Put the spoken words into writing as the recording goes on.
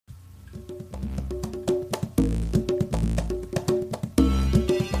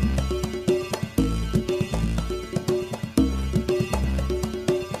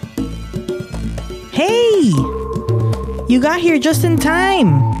You got here just in time.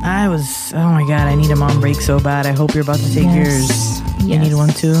 Oh my God, I need a mom break so bad. I hope you're about to take yours. You need one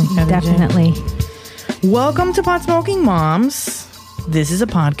too? Definitely. Welcome to Pot Smoking Moms. This is a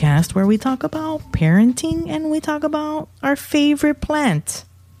podcast where we talk about parenting and we talk about our favorite plant.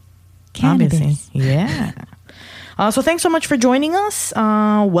 Cannabis. Obviously. Yeah. So thanks so much for joining us.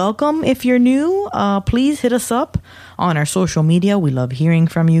 Welcome. If you're new, please hit us up on our social media. We love hearing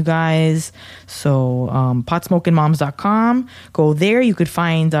from you guys. So potsmokingmoms.com. Go there. You could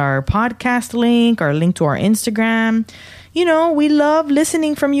find our podcast link, our link to our Instagram. You know, we love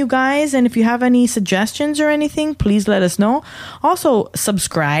listening from you guys. And if you have any suggestions or anything, please let us know. Also,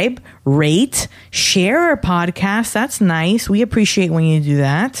 subscribe, rate, share our podcast. That's nice. We appreciate when you do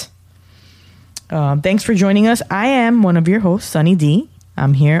that. Thanks for joining us. I am one of your hosts, Sunny D.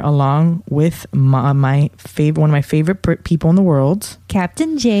 I'm here along with one of my favorite people in the world,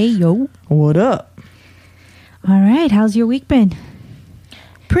 Captain J. Yo. What up? All right. How's your week been?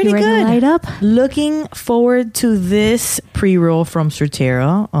 Pretty ready good. To light up? Looking forward to this pre-roll from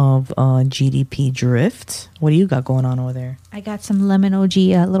Surterra of GDP Drift. What do you got going on over there? I got some Lemon OG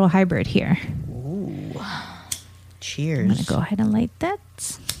little hybrid here. Ooh. Cheers. I'm going to go ahead and light that.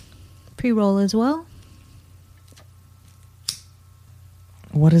 Pre-roll as well.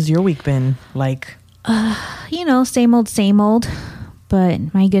 What has your week been like? Same old.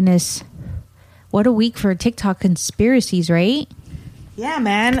 But my goodness, what a week for TikTok conspiracies, right? Yeah,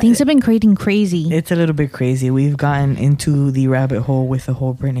 man. Things have been getting crazy. It's a little bit crazy. We've gotten into the rabbit hole with the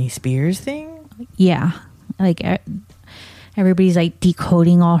whole Britney Spears thing. Yeah. Like everybody's like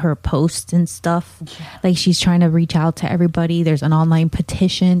decoding all her posts and stuff. Yeah. Like she's trying to reach out to everybody. There's an online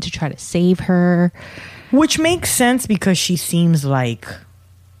petition to try to save her. Which makes sense because she seems like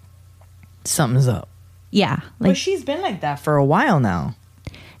something's up. Yeah. But she's been like that for a while now.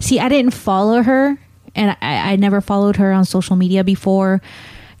 See, I didn't follow her. And I never followed her on social media before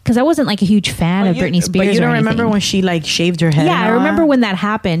because I wasn't like a huge fan of Britney Spears. But you don't remember when she like shaved her head? Yeah, I remember when that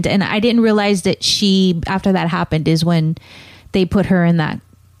happened. And I didn't realize that after that happened is when they put her in that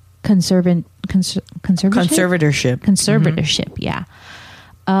conservatorship. Mm-hmm. Yeah.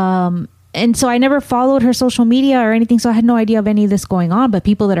 And so I never followed her social media or anything. So I had no idea of any of this going on. But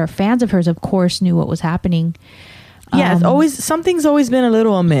people that are fans of hers, of course, knew what was happening. Yeah, something's always been a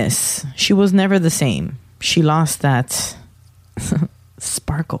little amiss. She was never the same. She lost that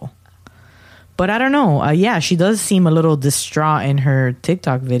sparkle. But I don't know. Yeah, she does seem a little distraught in her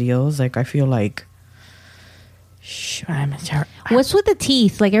TikTok videos. Like, I feel like... What's with the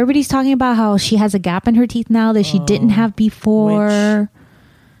teeth? Like, everybody's talking about how she has a gap in her teeth now that she didn't have before.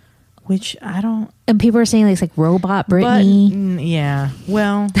 Which I don't... And people are saying it's like Robot Britney. But, yeah,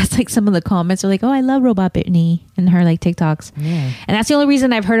 well... That's like some of the comments are like, oh, I love Robot Britney and her like TikToks. Yeah. And that's the only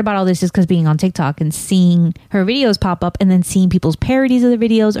reason I've heard about all this is because being on TikTok and seeing her videos pop up and then seeing people's parodies of the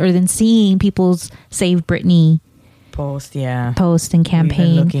videos or then seeing people's Save Britney post and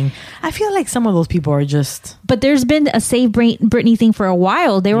campaign. I feel like some of those people are just... But there's been a Save Britney thing for a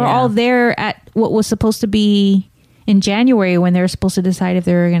while. They were all there at what was supposed to be... in January when they were supposed to decide if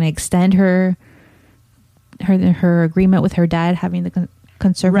they were going to extend her agreement with her dad having the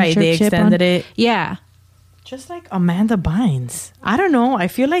conservatorship. Right, they extended it. Yeah. Just like Amanda Bynes. I don't know. I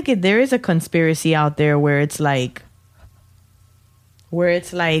feel like there is a conspiracy out there where it's like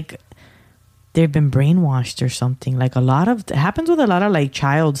they've been brainwashed or something. Like it happens with a lot of like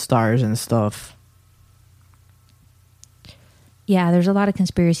child stars and stuff. Yeah, there's a lot of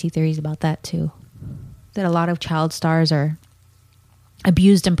conspiracy theories about that too. That a lot of child stars are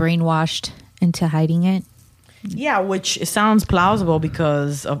abused and brainwashed into hiding it. Yeah, which sounds plausible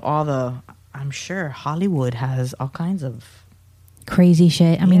because of I'm sure Hollywood has all kinds of crazy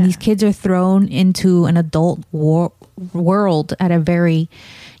shit. I mean, these kids are thrown into an adult world at a very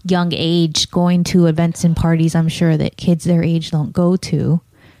young age, going to events and parties I'm sure that kids their age don't go to.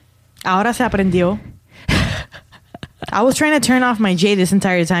 Ahora se aprendió. I was trying to turn off my J this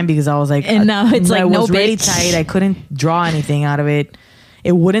entire time because I was like... And now it's like, no, bitch. Really tight. I couldn't draw anything out of it.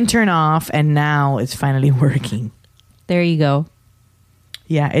 It wouldn't turn off, and now it's finally working. There you go.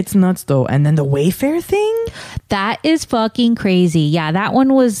 Yeah, it's nuts, though. And then the Wayfair thing? That is fucking crazy. Yeah, that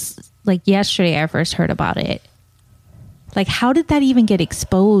one was... Like, yesterday I first heard about it. Like, how did that even get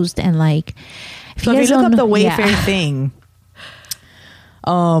exposed? And, like... If you look up the Wayfair thing...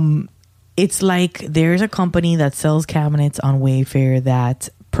 It's like there's a company that sells cabinets on Wayfair that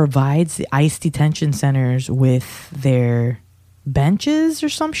provides the ICE detention centers with their benches or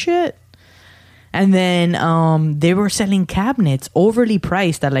some shit. And then they were selling cabinets overly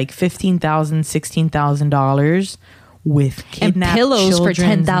priced at like $15,000, $16,000 with kidnapped pillows for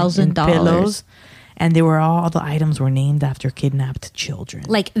children $10,000. and all the items were named after kidnapped children.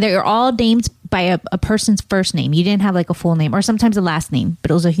 Like they're all named by a person's first name. You didn't have like a full name or sometimes a last name,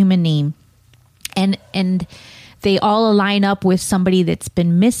 but it was a human name. And they all align up with somebody that's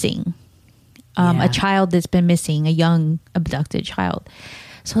been missing. A child that's been missing, a young abducted child.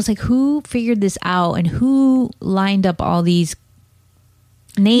 So I was like, who figured this out and who lined up all these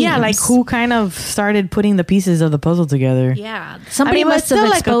names? Yeah, like who kind of started putting the pieces of the puzzle together? Yeah. Somebody must have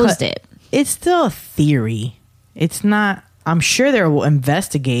exposed it. It's still a theory. It's not, I'm sure they will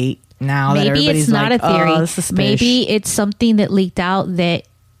investigate now. Maybe that everybody's it's not like, a theory. Suspicious. Maybe it's something that leaked out that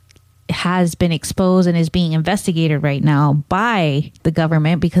has been exposed and is being investigated right now by the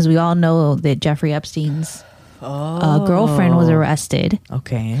government, because we all know that Jeffrey Epstein's girlfriend was arrested.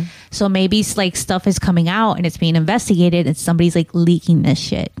 Okay. So maybe like stuff is coming out and it's being investigated and somebody's like leaking this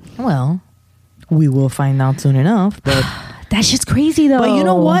shit. Well, we will find out soon enough. But that's just crazy though. But you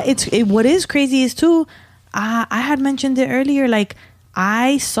know what? What is crazy is too, I had mentioned it earlier, like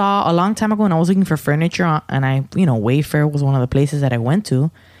I saw a long time ago when I was looking for furniture and Wayfair was one of the places that I went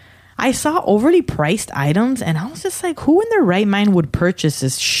to. I saw overly priced items and I was just like, who in their right mind would purchase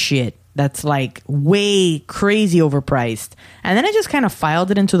this shit that's like way crazy overpriced? And then I just kind of filed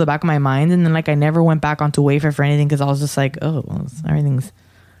it into the back of my mind, and then like I never went back onto Wayfair for anything because I was just like, oh, well, everything's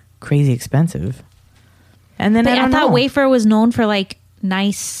crazy expensive. And then I thought Wayfair was known for like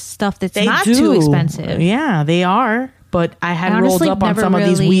nice stuff that's not too expensive. Yeah, they are. But I had rolled up on some of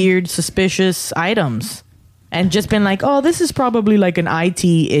these weird, suspicious items. And just been like, oh, this is probably like an IT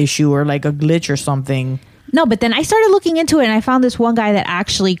issue or like a glitch or something. No, but then I started looking into it and I found this one guy that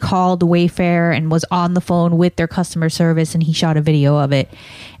actually called Wayfair and was on the phone with their customer service, and he shot a video of it.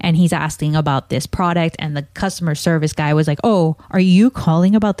 And he's asking about this product, and the customer service guy was like, oh, are you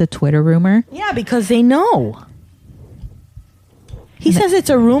calling about the Twitter rumor? Yeah, because they know. He says it's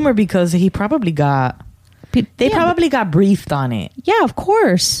a rumor because he probably got... They probably got briefed on it. Yeah, of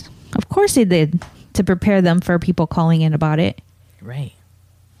course. Of course they did. To prepare them for people calling in about it. Right.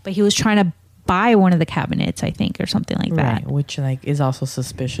 But he was trying to buy one of the cabinets, I think, or something like that. Right, which like is also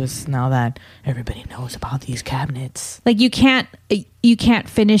suspicious now that everybody knows about these cabinets. Like you can't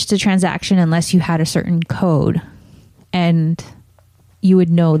finish the transaction unless you had a certain code. And you would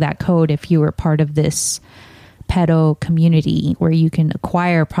know that code if you were part of this pedo community where you can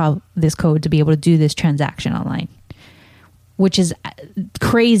acquire this code to be able to do this transaction online. Which is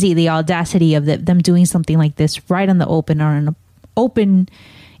crazy, the audacity of them doing something like this right on the open, or in an open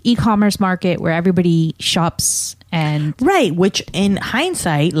e-commerce market where everybody shops. And right, which in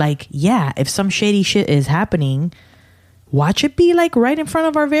hindsight, like, yeah, if some shady shit is happening, watch it be like right in front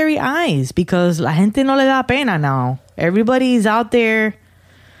of our very eyes, because la gente no le da pena now. Everybody's out there.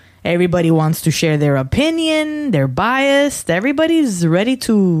 Everybody wants to share their opinion. They're biased. Everybody's ready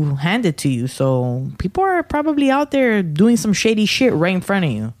to hand it to you. So people are probably out there doing some shady shit right in front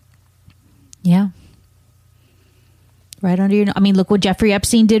of you. Yeah. Right under your nose. I mean, look what Jeffrey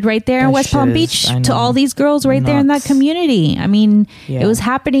Epstein did right there in West Palm Beach to all these girls right there in that community. I mean, it was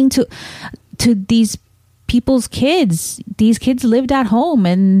happening to these people's kids. These kids lived at home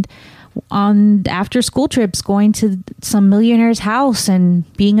and on after school trips going to some millionaire's house and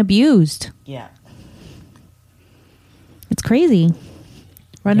being abused. Yeah. It's crazy.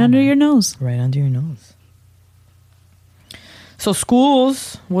 Right under your nose. Right under your nose. So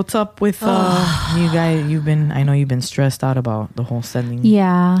schools, what's up with you guys? I know you've been stressed out about the whole sending.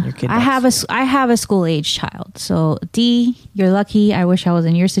 Yeah. Your kid I have a school age child. So D, you're lucky. I wish I was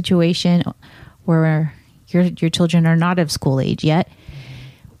in your situation where your children are not of school age yet.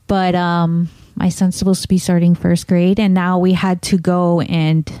 But my son's supposed to be starting first grade, and now we had to go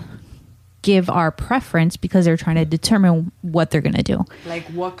and give our preference because they're trying to determine what they're going to do. Like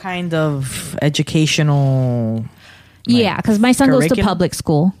what kind of educational... Yeah, because my son goes to public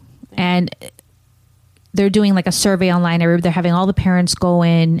school, and they're doing like a survey online. They're having all the parents go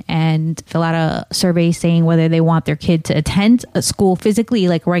in and fill out a survey saying whether they want their kid to attend a school physically,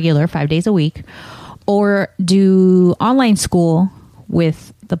 like regular 5 days a week, or do online school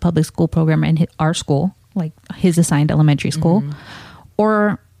with the public school program and our school, like his assigned elementary school,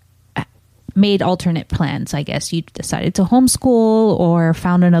 or made alternate plans. I guess you decided to homeschool or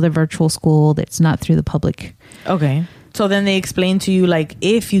found another virtual school that's not through the public. Okay. So then they explain to you, like,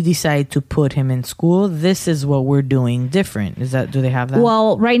 if you decide to put him in school, this is what we're doing different. Do they have that?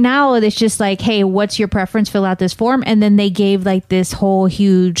 Well, right now it's just like, hey, what's your preference? Fill out this form. And then they gave like this whole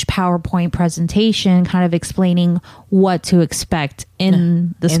huge PowerPoint presentation kind of explaining what to expect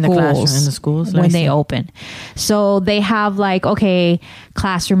in the schools when they open. So they have like, okay,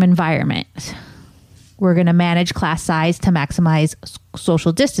 classroom environment. We're going to manage class size to maximize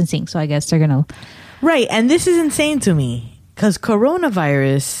social distancing. So I guess they're going to Right. And this is insane to me because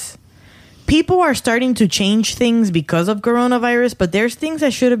coronavirus, people are starting to change things because of coronavirus, but there's things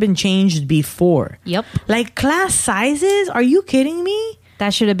that should have been changed before. Yep. Like class sizes. Are you kidding me?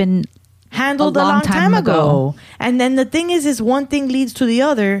 That should have been handled a long time ago. And then the thing is one thing leads to the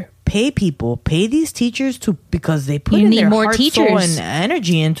other. Pay these teachers because they put in their heart, soul, and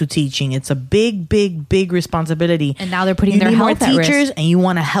energy into teaching. It's a big, big, big responsibility. And now they're putting their health at risk. Teachers, and you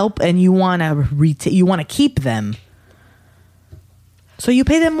want to help, and you want to keep them. So you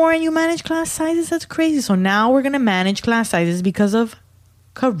pay them more, and you manage class sizes. That's crazy. So now we're gonna manage class sizes because of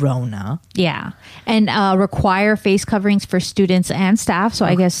Corona. Yeah. And require face coverings for students and staff. So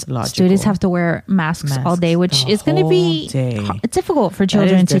I guess students have to wear masks all day, which is going to be difficult for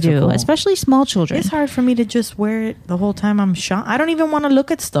children to do, especially small children. It's hard for me to just wear it the whole time I'm shot. I don't even want to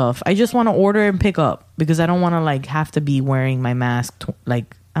look at stuff. I just want to order and pick up because I don't want to like have to be wearing my mask.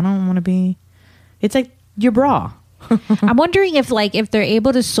 Like I don't want to be. It's like your bra. I'm wondering if they're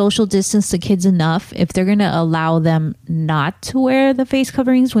able to social distance the kids enough, if they're going to allow them not to wear the face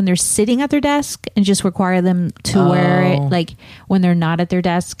coverings when they're sitting at their desk and just require them to wear it like when they're not at their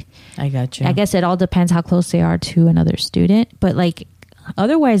desk. I got you. I guess it all depends how close they are to another student, but like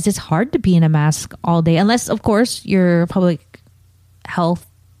otherwise it's hard to be in a mask all day unless of course you're a public health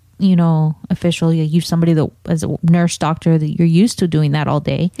official. You somebody that as a nurse, doctor, that you're used to doing that all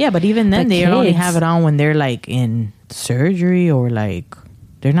day. Yeah, but even then, they only have it on when they're like in surgery or like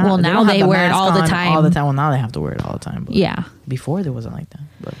they're not. Well, now they wear it all the time. All the time. Well, now they have to wear it all the time. But yeah. Before there wasn't like that.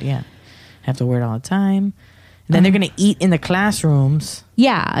 But yeah, have to wear it all the time. And then they're gonna eat in the classrooms.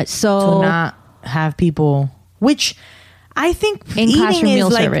 Yeah. So to not have people, which I think in eating classroom is meal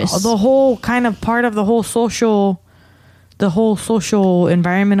like service. The whole kind of part of the whole social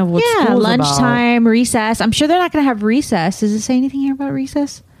environment of what school's lunchtime, recess. I'm sure they're not going to have recess. Does it say anything here about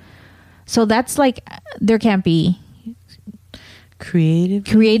recess? So that's like there can't be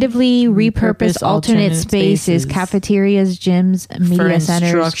creatively repurpose alternate spaces, cafeterias, gyms, media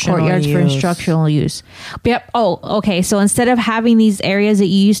centers, courtyards for instructional use. Yep. Oh, okay. So instead of having these areas that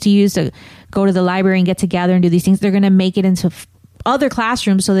you used to use to go to the library and get together and do these things, they're going to make it into other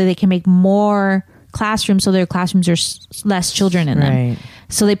classrooms so that they can make more classrooms, so their classrooms are less children in them.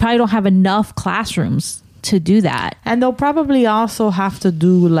 So they probably don't have enough classrooms to do that. And they'll probably also have to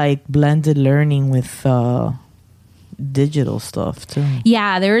do like blended learning with digital stuff too.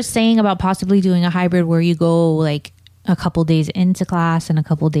 Yeah, they were saying about possibly doing a hybrid where you go like a couple days into class and a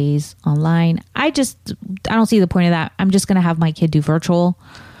couple days online. I don't see the point of that. I'm just going to have my kid do virtual.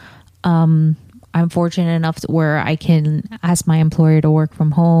 I'm fortunate enough where I can ask my employer to work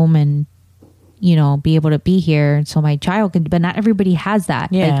from home and be able to be here so my child can, but not everybody has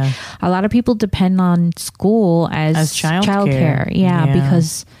that. Yeah. Like, a lot of people depend on school as childcare. Yeah,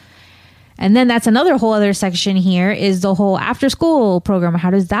 because, and then that's another whole other section here is the whole after school program.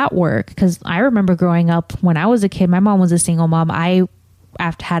 How does that work? Because I remember growing up when I was a kid, my mom was a single mom. I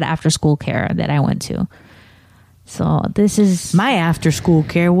had after school care that I went to. So this is my after school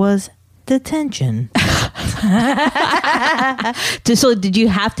care was detention. So did you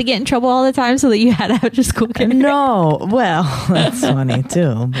have to get in trouble all the time so that you had after school care? No. Well, that's funny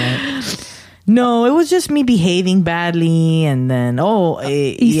too. But no, it was just me behaving badly. And then,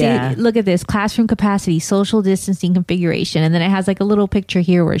 see, look at this. Classroom capacity, social distancing configuration. And then it has like a little picture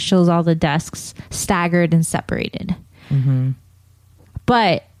here where it shows all the desks staggered and separated. Mm-hmm.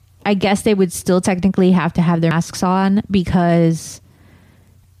 But I guess they would still technically have to have their masks on because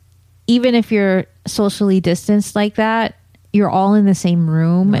even if you're socially distanced like that, you're all in the same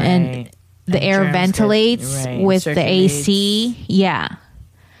room and the air ventilates with the AC. Yeah.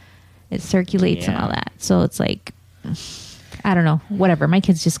 It circulates and all that. So it's like, I don't know, whatever. My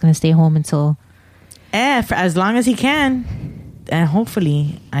kid's just going to stay home until... for as long as he can. And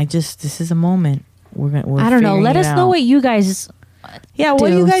hopefully, this is a moment. I don't know. Let us know what you guys what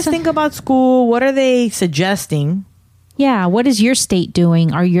do you guys think about school? What are they suggesting? Yeah, what is your state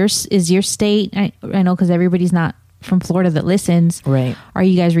doing? Is your state, I know because everybody's not from Florida that listens. Right. Are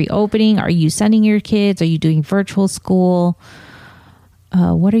you guys reopening? Are you sending your kids? Are you doing virtual school?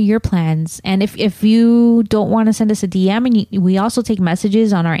 What are your plans? And if you don't want to send us a DM, and we also take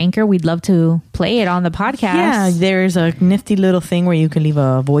messages on our Anchor, we'd love to play it on the podcast. Yeah, there's a nifty little thing where you can leave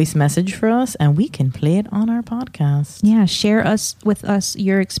a voice message for us and we can play it on our podcast. Yeah, share with us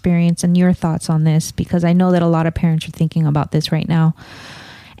your experience and your thoughts on this, because I know that a lot of parents are thinking about this right now.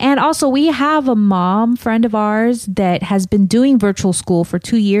 And also, we have a mom friend of ours that has been doing virtual school for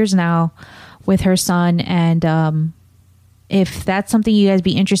 2 years now with her son. And if that's something you guys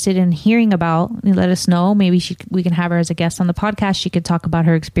be interested in hearing about, let us know. Maybe we can have her as a guest on the podcast. She could talk about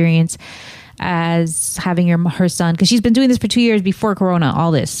her experience as having her son, because she's been doing this for 2 years before Corona,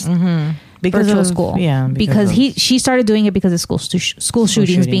 all this. Because virtual of school. Yeah. Because she started doing it because of school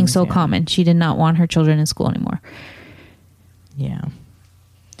shootings being so common. She did not want her children in school anymore. Yeah.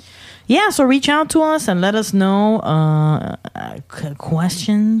 Yeah, so reach out to us and let us know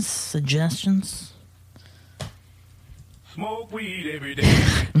questions, suggestions. Smoke weed every day.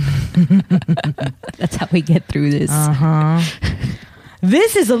 That's how we get through this.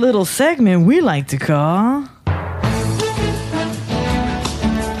 This is a little segment we like to call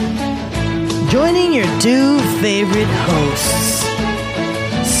Joining Your Two Favorite Hosts,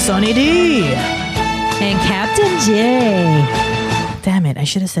 Sunny D and Captain J. Damn it, I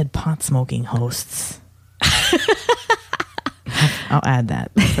should have said pot smoking hosts. I'll add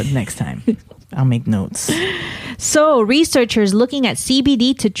that for next time. I'll make notes. So, researchers looking at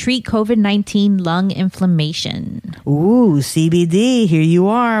CBD to treat COVID-19 lung inflammation. Ooh, CBD, here you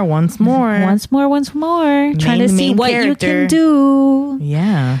are once more. Once more. Trying to see what you can do.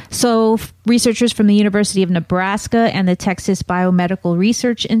 Yeah. So, researchers from the University of Nebraska and the Texas Biomedical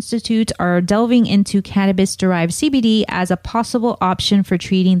Research Institute are delving into cannabis-derived CBD as a possible option for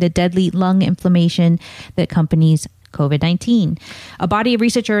treating the deadly lung inflammation that accompanies COVID-19. A body of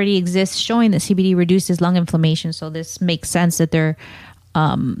research already exists showing that CBD reduces lung inflammation, so this makes sense that they're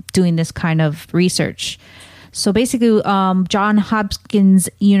doing this kind of research. So basically, Johns Hopkins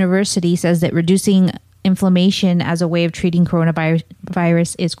University says that reducing inflammation as a way of treating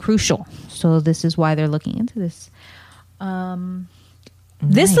coronavirus is crucial. So this is why they're looking into this.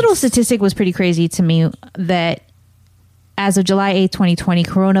 This little statistic was pretty crazy to me, that as of July 8, 2020,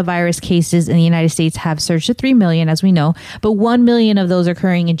 coronavirus cases in the United States have surged to 3 million, as we know, but 1 million of those are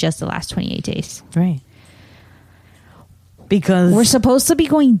occurring in just the last 28 days. Right. Because we're supposed to be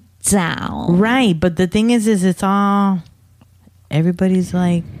going down. Right. But the thing is it's all, everybody's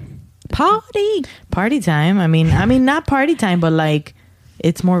like, party time. I mean, not party time, but like,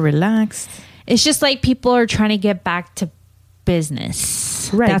 it's more relaxed. It's just like people are trying to get back to business.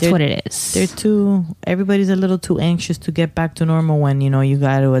 Right. That's what it is. Everybody's a little too anxious to get back to normal when, you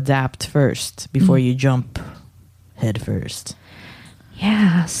got to adapt first before you jump head first.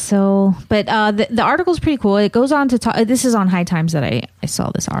 Yeah. So, but the article is pretty cool. It goes on to talk. This is on High Times that I saw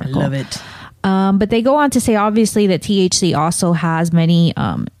this article. I love it. But they go on to say, obviously, that THC also has many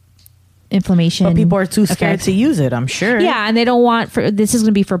inflammation. But people are too scared effects to use it, I'm sure. Yeah, and they don't want this is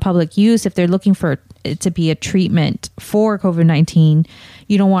going to be for public use. If they're looking for it to be a treatment for COVID-19,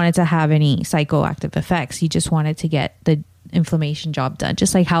 you don't want it to have any psychoactive effects. You just want it to get the inflammation job done.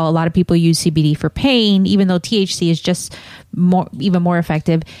 Just like how a lot of people use CBD for pain, even though THC is just even more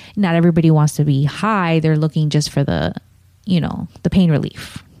effective. Not everybody wants to be high. They're looking just for the pain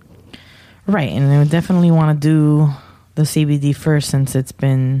relief. Right, and they would definitely want to do the CBD first, since it's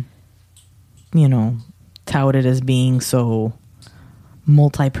been touted as being so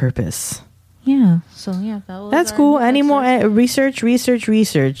multi-purpose. Yeah. So yeah, that's cool. Any more research?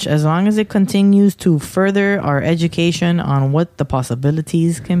 As long as it continues to further our education on what the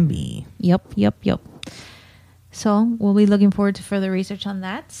possibilities can be. Yep. So we'll be looking forward to further research on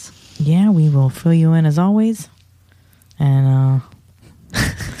that. Yeah, we will fill you in as always. And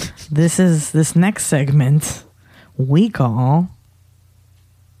this next segment we call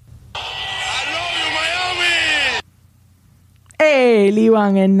Hey,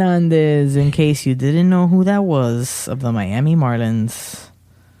 Liwang Hernandez, in case you didn't know who that was, of the Miami Marlins.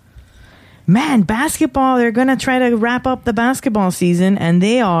 Man, basketball, they're going to try to wrap up the basketball season, and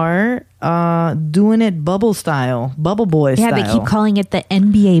they are doing it bubble boy style. Yeah, they keep calling it the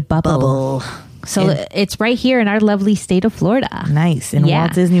NBA bubble. So it's right here in our lovely state of Florida. Nice. In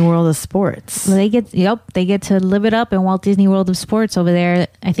Walt Disney World of Sports. Well, they get to live it up in Walt Disney World of Sports over there.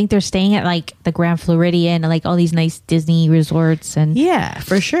 I think they're staying at like the Grand Floridian and like all these nice Disney resorts. And yeah,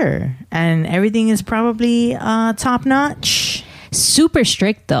 for sure. And everything is probably top notch. Super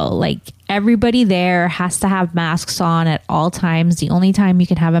strict though. Like everybody there has to have masks on at all times. The only time you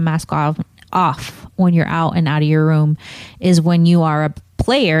can have a mask off when you're out and out of your room is when you are a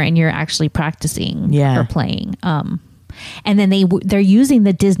player and you're actually practicing or playing. And then they're using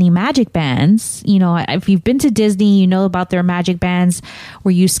the Disney Magic Bands. If you've been to Disney, you know about their Magic Bands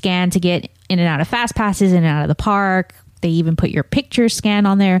where you scan to get in and out of fast passes, in and out of the park. They even put your picture scan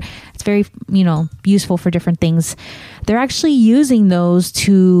on there. It's very, useful for different things. They're actually using those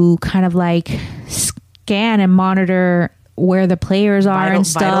to kind of like scan and monitor where the players are and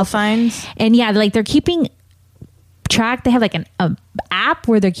stuff. Vital signs. And yeah, like they're keeping track. They have like an app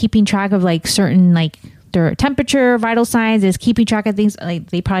where they're keeping track of like certain like their temperature, vital signs, is keeping track of things. Like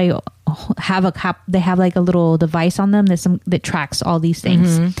they probably they have like a little device on them that tracks all these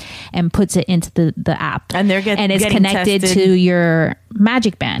things and puts it into the app, and it's connected tested to your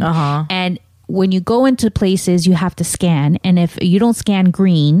Magic Band. And when you go into places, you have to scan, and if you don't scan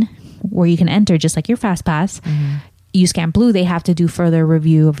green, where you can enter just like your fast pass, you scan blue, they have to do further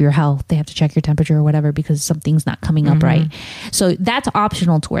review of your health. They have to check your temperature or whatever because something's not coming up right. So that's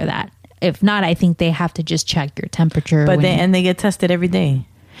optional to wear that. If not, I think they have to just check your temperature. But they get tested every day.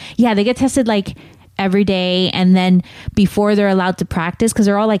 Yeah, they get tested like every day. And then before they're allowed to practice, because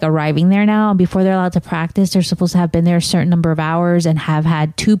they're all like arriving there now, and before they're allowed to practice, they're supposed to have been there a certain number of hours and have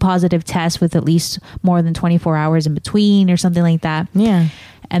had 2 positive tests with at least more than 24 hours in between or something like that. Yeah.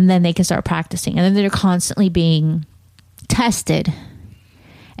 And then they can start practicing. And then they're constantly being tested.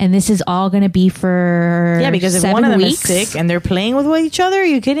 And this is all going to be for because if 7 one of them weeks. is sick and they're playing with each other, are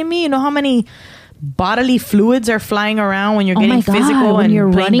you kidding me? You know how many bodily fluids are flying around when you're getting physical when and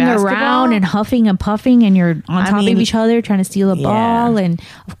you're playing running basketball? around and huffing and puffing and you're on top of each other trying to steal a ball, and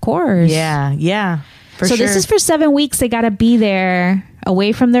of course. So this is for 7 weeks. They got to be there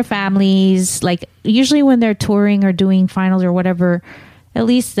away from their families. Like usually when they're touring or doing finals or whatever, at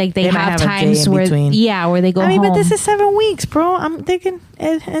least like they have times where where they go home. But this is 7 weeks, bro.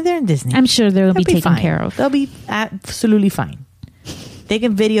 They're in Disney. I'm sure they'll be taken care of. They'll be absolutely fine. They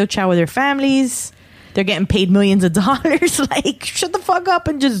can video chat with their families. They're getting paid millions of dollars. Like, shut the fuck up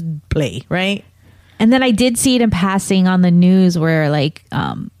and just play, right? And then I did see it in passing on the news where like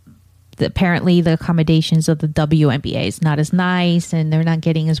apparently the accommodations of the WNBA is not as nice and they're not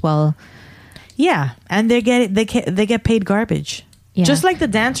getting as well. Yeah, and they get paid garbage. Yeah. Just like the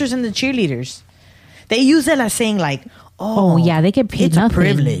dancers and the cheerleaders. They use it as saying like, they get paid nothing. It's a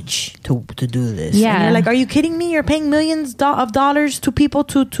privilege to do this. Yeah. And you're like, are you kidding me? You're paying millions of dollars to people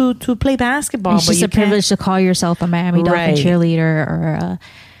to play basketball. It's just a privilege to call yourself a Miami Dolphin cheerleader or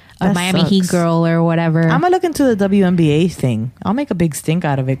a Miami Heat girl or whatever. I'm going to look into the WNBA thing. I'll make a big stink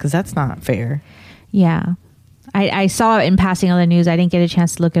out of it because that's not fair. Yeah. I saw it in passing on the news. I didn't get a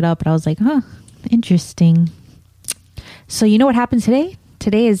chance to look it up, but I was like, interesting. So you know what happened today?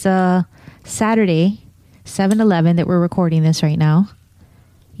 Today is Saturday, 7/11 that we're recording this right now.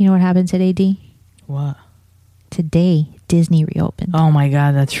 You know what happened today, D? What? Today, Disney reopened. Oh my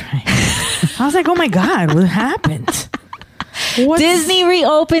God, that's right. I was like, oh my God, what happened? Disney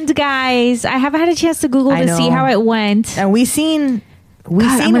reopened, guys. I haven't had a chance to Google to see how it went. And we've seen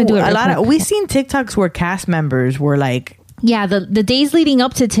TikToks where cast members were like, yeah, the days leading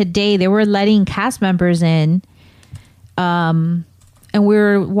up to today, they were letting cast members in. And we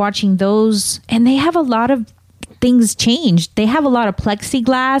were watching those, and they have a lot of things changed. They have a lot of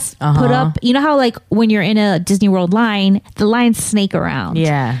plexiglass put up. You know how like when you're in a Disney World line, the lines snake around.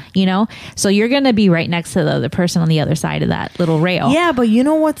 Yeah. You know? So you're going to be right next to the person on the other side of that little rail. Yeah, but you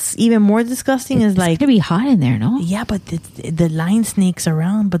know what's even more disgusting is like... It's going to be hot in there, no? Yeah, but the line snakes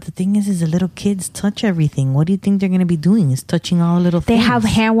around. But the thing is the little kids touch everything. What do you think they're going to be doing? Is touching all the little things. They have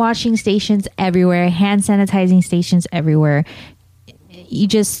hand washing stations everywhere, hand sanitizing stations everywhere. You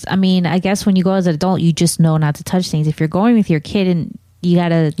just, I guess when you go as an adult, you just know not to touch things. If you're going with your kid, and you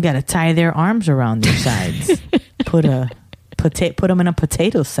gotta tie their arms around their sides, put them in a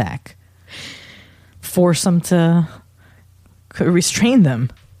potato sack, force them to restrain them.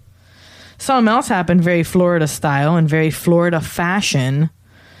 Something else happened, very Florida style and very Florida fashion.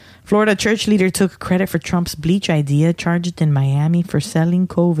 Florida church leader took credit for Trump's bleach idea, charged in Miami for selling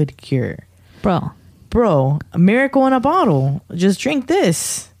COVID cure. Bro, a miracle in a bottle. Just drink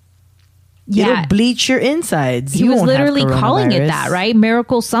this. Yeah. It'll bleach your insides. He was literally calling it that, right?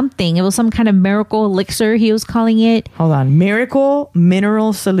 Miracle something. It was some kind of miracle elixir he was calling it. Hold on. Miracle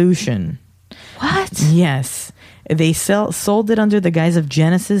Mineral Solution. What? Yes. They sold it under the guise of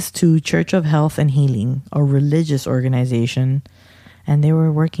Genesis to Church of Health and Healing, a religious organization. And they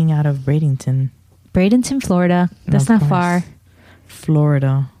were working out of Bradenton, Florida. That's not far.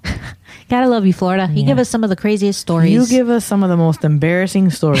 Florida. Gotta love you, Florida. You give us some of the craziest stories. You give us some of the most embarrassing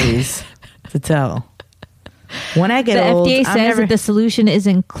stories to tell. When I get old, the FDA says that the solution is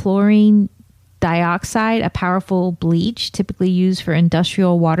in chlorine dioxide, a powerful bleach typically used for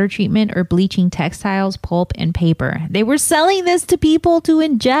industrial water treatment or bleaching textiles, pulp, and paper. They were selling this to people to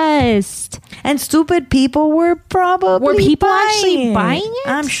ingest. And stupid people were probably actually buying it?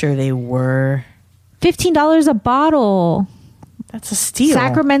 I'm sure they were. $15 a bottle. That's a steal.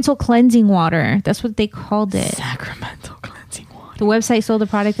 Sacramental cleansing water. That's what they called it. Sacramental cleansing water. The website sold the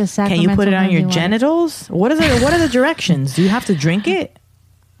product as sacramental. Can you put it on your water. genitals? What are the directions? Do you have to drink it?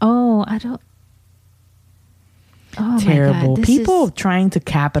 Oh, I don't. Oh, terrible. People trying to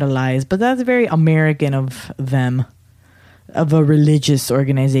capitalize, but that's very American of them. of a religious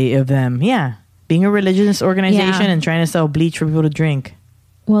organization of them. Yeah. Being a religious organization and trying to sell bleach for people to drink.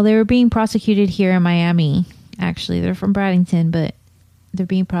 Well, they were being prosecuted here in Miami. Actually, they're from Bradenton, but they're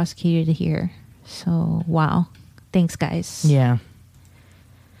being prosecuted here. So, wow. Thanks, guys. Yeah.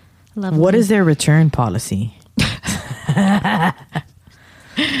 Lovely. What is their return policy? I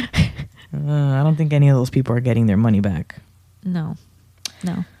don't think any of those people are getting their money back. No.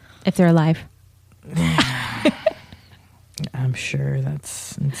 If they're alive. I'm sure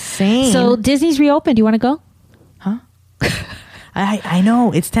that's insane. So Disney's reopened. Do you want to go? Huh? I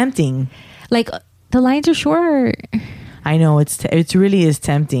know. It's tempting. Like, the lines are short. I know. It really is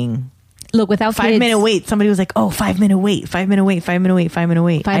tempting. Look, without 5 minute wait. Somebody was like, 5 minute wait. 5 minute wait. 5 minute wait. 5 minute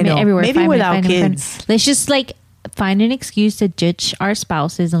wait. 5 minute everywhere. Maybe without kids. Let's just like find an excuse to ditch our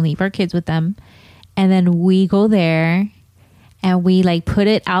spouses and leave our kids with them. And then we go there and we like put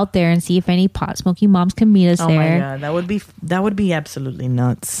it out there and see if any pot smoking moms can meet us there. Oh my God. That would be absolutely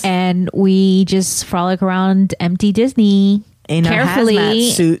nuts. And we just frolic around empty Disney. In our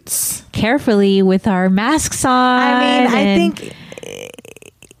hazmat suits. Carefully with our masks on. I mean, I think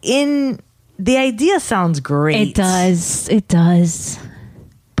the idea sounds great. It does.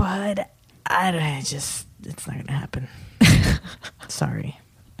 But it's not going to happen. Sorry.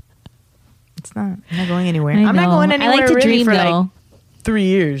 It's not. I'm not going anywhere. I'm not going anywhere. I like to really dream, for though. like 3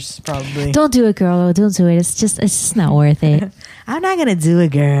 years, probably. Don't do it, girl. Don't do it. It's just not worth it. I'm not gonna do it,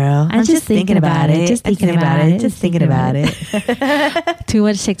 girl. I'm just thinking about it. Just thinking about it. Too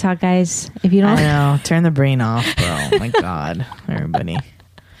much TikTok, guys. If you don't, I know. Turn the brain off, bro. Oh my God, everybody.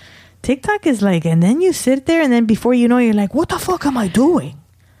 TikTok is like, and then you sit there, and then before you know, you're like, what the fuck am I doing?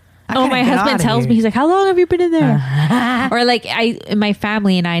 My husband tells me, he's like, how long have you been in there? Or like my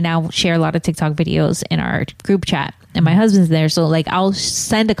family and I now share a lot of TikTok videos in our group chat, and my husband's there, so like I'll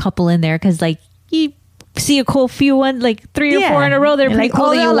send a couple in there because like you see a cool few ones, like 3 or 4 in a row, they're pretty cool.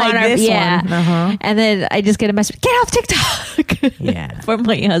 That you want this one. And then I just get a message, get off TikTok. Yeah, for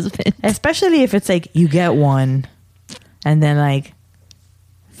my husband, especially if it's like you get one, and then like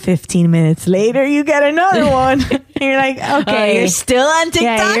 15 minutes later you get another one. You're like, okay, you're still on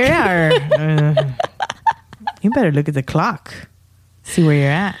TikTok. Yeah, you better look at the clock, see where you're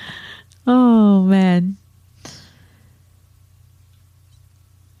at. Oh man,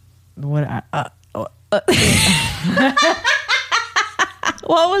 what?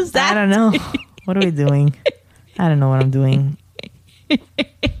 What was that? I don't know. What are we doing? I don't know what I'm doing.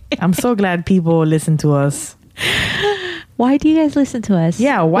 I'm so glad people listen to us. Why do you guys listen to us?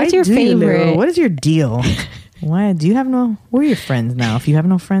 Yeah, why? What's your favorite? What is your deal? Why do you have no? We're your friends now. If you have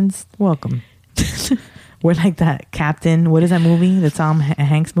no friends, welcome. We're like that Captain. What is that movie? The Tom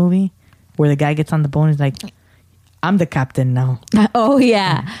Hanks movie, where the guy gets on the boat and is like, "I'm the captain now." Oh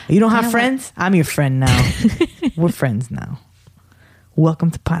yeah. You don't have friends? I'm your friend now. We're friends now. Welcome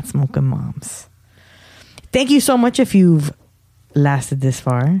to Pot Smoking Moms. Thank you so much if you've lasted this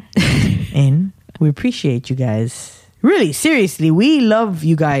far in. We appreciate you guys. Really, seriously, we love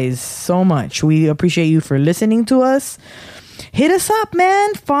you guys so much. We appreciate you for listening to us. Hit us up,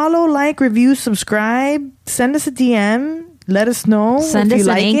 man. Follow, like, review, subscribe. Send us a DM. Let us know. Send us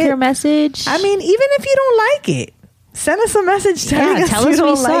an Anchor message. I mean, even if you don't like it, send us a message telling us you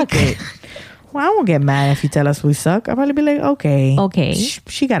don't like it. Well, I won't get mad if you tell us we suck. I'll probably be like, okay.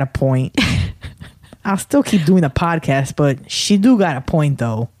 She got a point. I'll still keep doing the podcast, but she do got a point,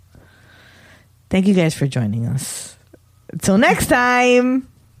 though. Thank you guys for joining us. Until next time.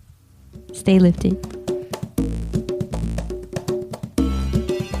 Stay lifted.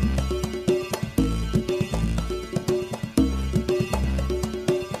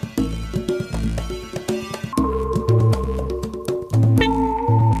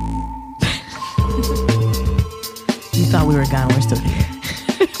 You thought we were gone. We're still here.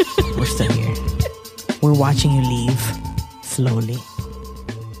 We're still here. We're watching you leave slowly.